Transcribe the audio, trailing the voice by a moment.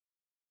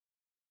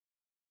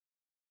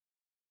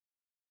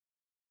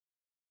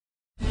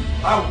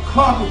I will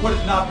conquer what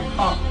has not been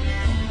conquered.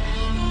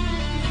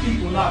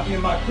 Defeat will not be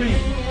in my creed.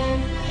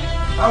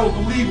 I will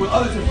believe what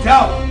others have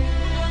doubted.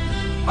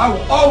 I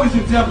will always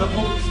endeavor to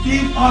uphold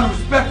esteem, honor, and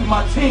respect of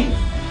my team.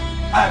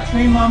 I have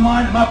trained my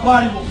mind and my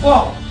body will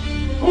follow.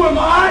 Who am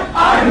I?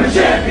 I am the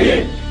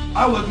champion.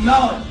 I will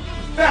acknowledge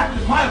the fact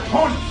that my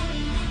opponents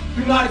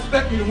do not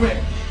expect me to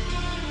win.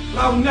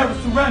 But I will never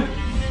surrender.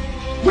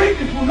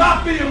 Weakness will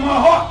not be in my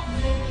heart.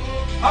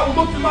 I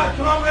will look to my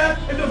comrades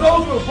and to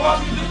those who have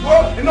brought me to this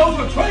world and those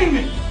who have trained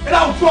me, and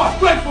I will draw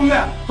strength from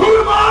them. Who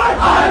am I?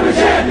 I am the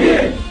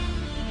champion.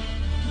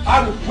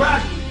 I will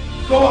gradually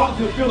go out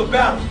into the field of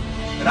battle,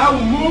 and I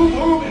will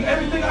move in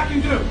everything I can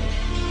do.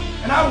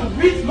 And I will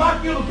reach my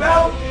field of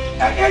battle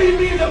at any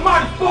means at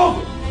my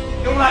disposal.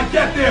 And when I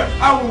get there,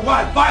 I will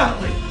ride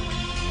violently.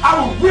 I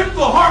will rip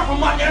the heart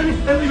from my enemy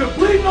and leave it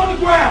bleeding on the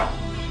ground,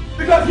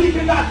 because he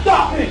cannot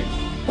stop me.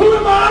 Who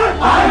am I?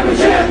 I am the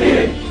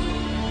champion.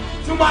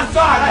 To my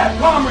side, I have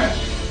comrades.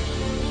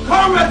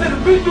 Comrades that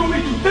have been through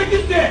me through thick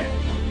and thin,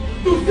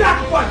 through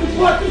sacrifice, through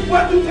blood, through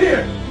sweat, through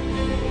tears.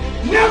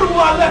 Never will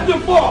I let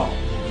them fall.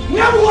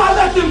 Never will I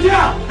let them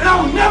down. And I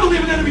will never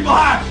leave an enemy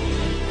behind.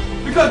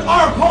 Because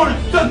our opponent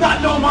does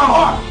not know my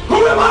heart.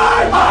 Who am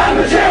I? I am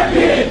the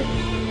champion.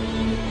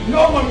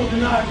 No one will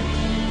deny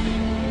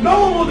me. No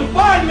one will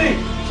define me.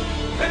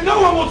 And no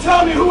one will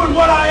tell me who and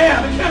what I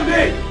am and can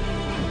be.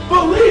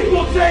 Belief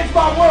will change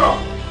my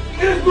world.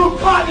 It has moved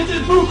continents, it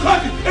has moved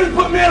countries, it has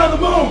put man on the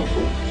moon.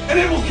 And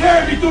it will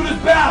carry me through this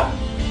battle.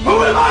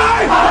 Who am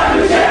I? I am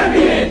the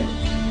champion.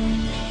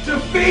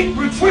 Defeat,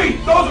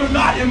 retreat, those are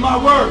not in my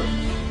words.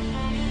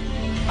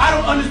 I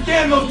don't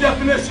understand those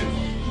definitions.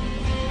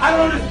 I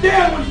don't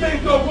understand when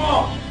things go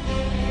wrong.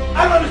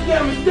 I don't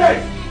understand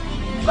mistakes.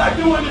 But I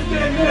do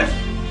understand this.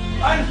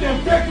 I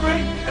understand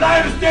victory, and I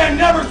understand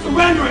never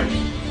surrendering.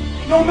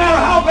 No matter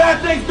how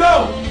bad things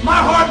go, my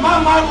heart, my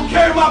mind will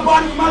carry my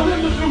body when my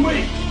limbs are too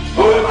weak.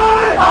 Who am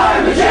I? I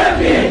am the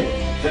champion.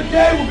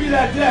 Today will be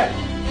that day.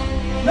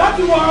 Not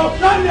tomorrow,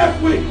 not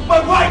next week,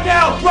 but right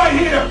now, right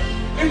here,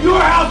 in your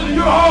house and in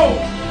your home.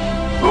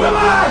 Who am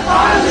I?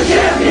 I am the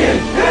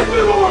champion.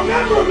 History will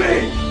remember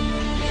me.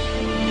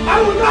 I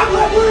will not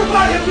let worry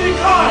about him being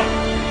kind.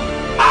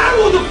 I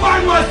will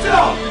define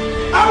myself.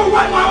 I will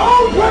write my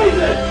own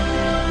praises.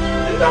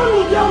 And no one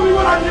will tell me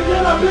what I can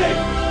never be.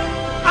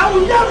 I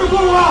will never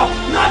go out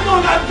not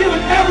knowing I've given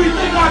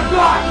everything I've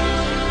got.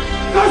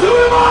 Because who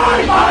am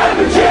I? I am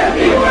the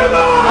champion. Who am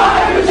I? I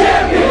am the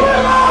champion.